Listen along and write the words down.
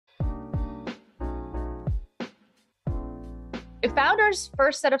A founder's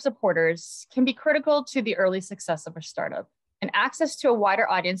first set of supporters can be critical to the early success of a startup, and access to a wider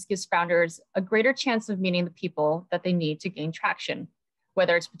audience gives founders a greater chance of meeting the people that they need to gain traction,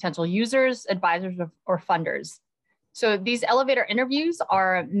 whether it's potential users, advisors, or funders. So these elevator interviews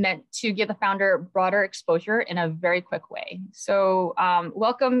are meant to give the founder broader exposure in a very quick way. So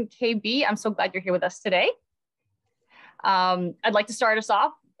welcome, KB. I'm so glad you're here with us today. I'd like to start us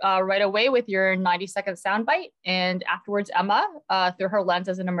off right away with your 90-second soundbite. And afterwards, Emma, through her lens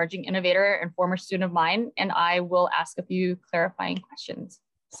as an emerging innovator and former student of mine, and I will ask a few clarifying questions.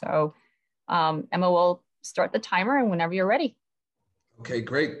 So Emma will start the timer, and whenever you're ready. Okay,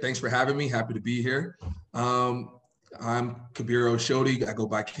 great. Thanks for having me. Happy to be here. I'm Kabir Oshodi. I go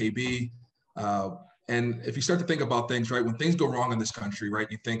by KB. And if you start to think about things, right, when things go wrong in this country,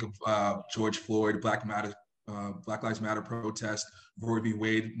 right, you think of George Floyd, Black Lives Matter protest, Roe v.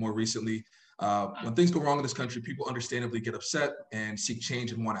 Wade more recently. When things go wrong in this country, people understandably get upset and seek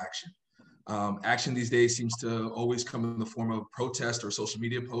change and want action. Action these days seems to always come in the form of protest or social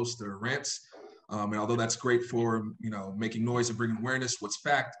media posts or rants. And although that's great for making noise and bringing awareness, what's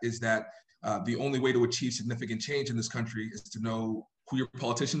fact is that the only way to achieve significant change in this country is to know who your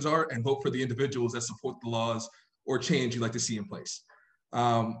politicians are and vote for the individuals that support the laws or change you'd like to see in place.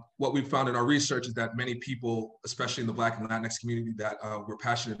 What we've found in our research is that many people, especially in the Black and Latinx community that we're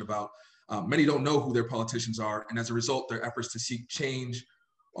passionate about, many don't know who their politicians are. And as a result, their efforts to seek change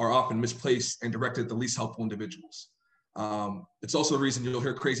are often misplaced and directed at the least helpful individuals. It's also the reason you'll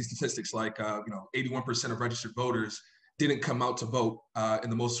hear crazy statistics like 81% of registered voters didn't come out to vote in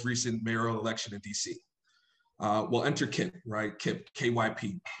the most recent mayoral election in DC. Well, enter KIP, right? KIP,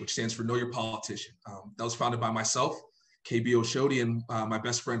 KYP, which stands for Know Your Politician. That was founded by myself, KB Oshodi, and my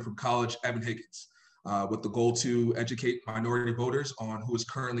best friend from college, Evan Higgins, with the goal to educate minority voters on who is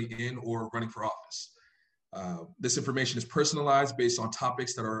currently in or running for office. This information is personalized based on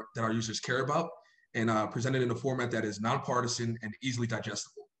topics that our users care about and presented in a format that is nonpartisan and easily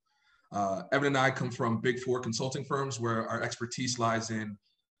digestible. Evan and I come from Big Four consulting firms where our expertise lies in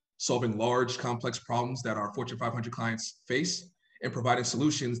solving large, complex problems that our Fortune 500 clients face and providing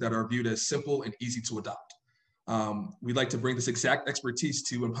solutions that are viewed as simple and easy to adopt. We'd like to bring this exact expertise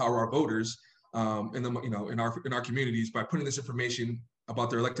to empower our voters in our communities by putting this information about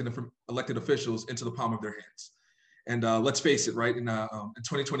their elected officials into the palm of their hands. And let's face it, right? In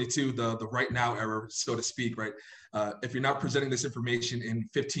 2022, the right now era, so to speak, right? If you're not presenting this information in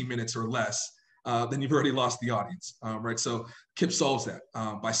 15 minutes or less, then you've already lost the audience, right? So KIP solves that.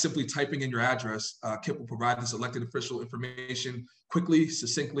 By simply typing in your address, KIP will provide this elected official information quickly,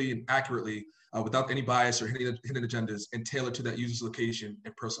 succinctly, and accurately without any bias or hidden agendas and tailored to that user's location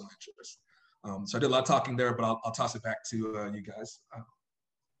and personal interest. So I did a lot of talking there, but I'll toss it back to you guys.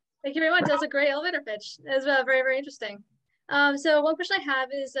 Thank you very much. That was a great elevator pitch. It was very, very interesting. So one question I have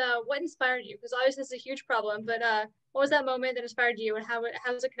is what inspired you? Because obviously this is a huge problem, but what was that moment that inspired you and how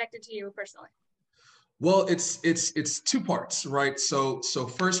is it connected to you personally? Well, it's two parts, right? So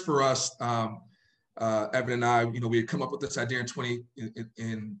first for us, Evan and I, we had come up with this idea in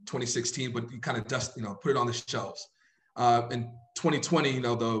 2016, but you kind of put it on the shelves. In 2020,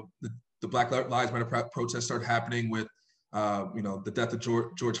 the Black Lives Matter protests started happening with the death of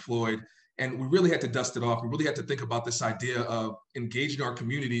George Floyd. And we really had to dust it off. We really had to think about this idea of engaging our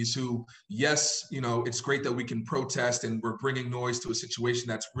communities who, yes, it's great that we can protest and we're bringing noise to a situation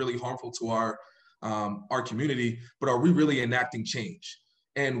that's really harmful to our community, but are we really enacting change?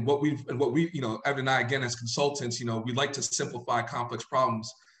 And what we, Evan and I, again, as consultants, we like to simplify complex problems.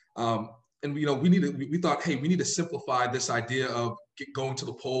 And we thought, hey, we need to simplify this idea of going to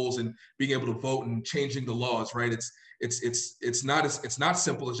the polls and being able to vote and changing the laws, right? It's not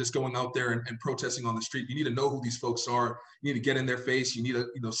simple as just going out there and protesting on the street. You need to know who these folks are. You need to get in their face. You need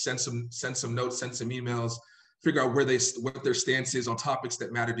to send some notes, send some emails, figure out what their stance is on topics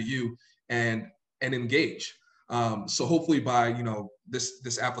that matter to you, and engage. So hopefully by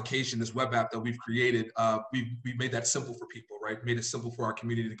this application, this web app that we've created, we made that simple for people, right? Made it simple for our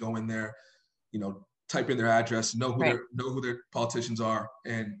community to go in there, type in their address, know who their politicians are,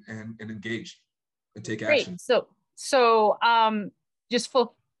 and engage and take action. Great. So just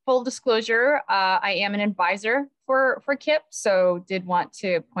full disclosure, I am an advisor for KIP, so did want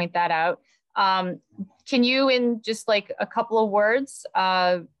to point that out. Can you, in just like a couple of words,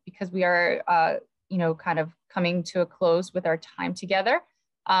 because we are kind of coming to a close with our time together,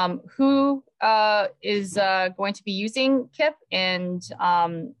 who is going to be using KIP and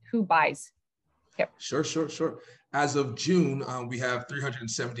who buys KIP? Sure. As of June, we have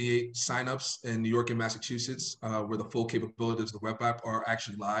 378 signups in New York and Massachusetts, where the full capabilities of the web app are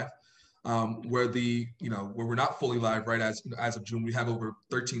actually live. where where we're not fully live, right? As of June, we have over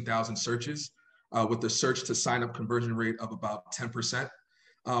 13,000 searches with the search to sign up conversion rate of about 10%.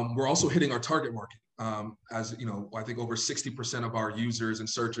 We're also hitting our target market. As you know, I think over 60% of our users and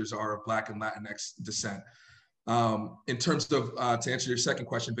searchers are of Black and Latinx descent. In terms of, to answer your second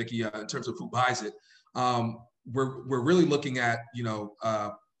question, Vicky, in terms of who buys it, we're really looking at,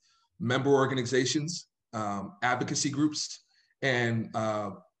 member organizations, advocacy groups, and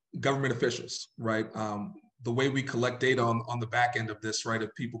government officials, right? The way we collect data on the back end of this, right,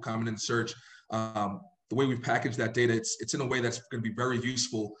 of people coming in search, the way we've packaged that data, it's in a way that's going to be very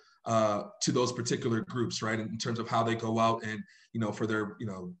useful to those particular groups, right? In terms of how they go out and, for their,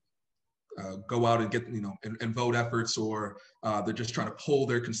 go out and get, and vote efforts, or they're just trying to poll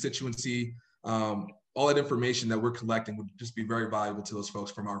their constituency. All that information that we're collecting would just be very valuable to those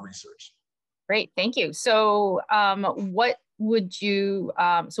folks from our research. Great, thank you. So what would you,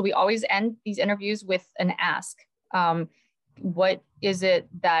 so we always end these interviews with an ask. What is it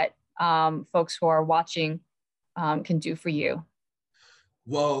that folks who are watching can do for you?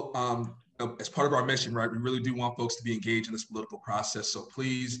 Well, as part of our mission, right, we really do want folks to be engaged in this political process. So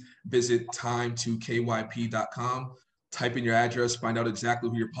please visit time2kyp.com, type in your address, find out exactly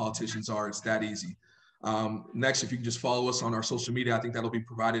who your politicians are. It's that easy. Next, if you can just follow us on our social media, I think that'll be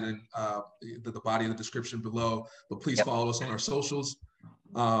provided in the body of the description below, but please follow us on our socials,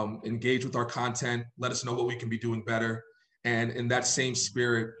 engage with our content, let us know what we can be doing better. And in that same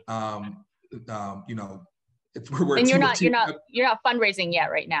spirit, we're and you're not fundraising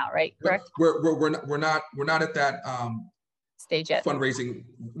yet right now, right? Correct? We're not at that stage yet. Fundraising.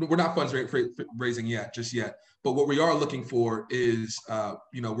 We're not fundraising just yet. But what we are looking for is,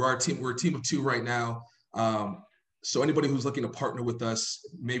 we're a team of two right now. So anybody who's looking to partner with us,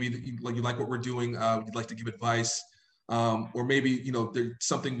 maybe you like what we're doing, you'd like to give advice, or maybe there's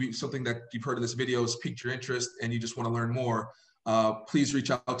something that you've heard in this video has piqued your interest and you just want to learn more. Please reach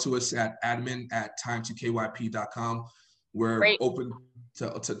out to us at admin@time2kyp.com. We're open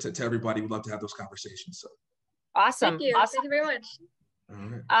to everybody. We'd love to have those conversations. So awesome. Thank you. Awesome. Thank you very much. All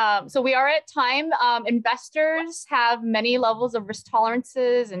right. So we are at time. Investors have many levels of risk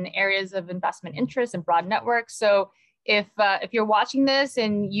tolerances and areas of investment interest and broad networks. So if you're watching this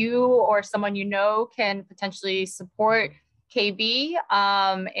and you or someone you know can potentially support KB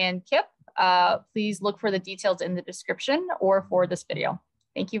and Kip, please look for the details in the description or for this video.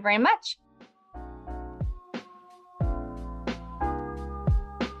 Thank you very much.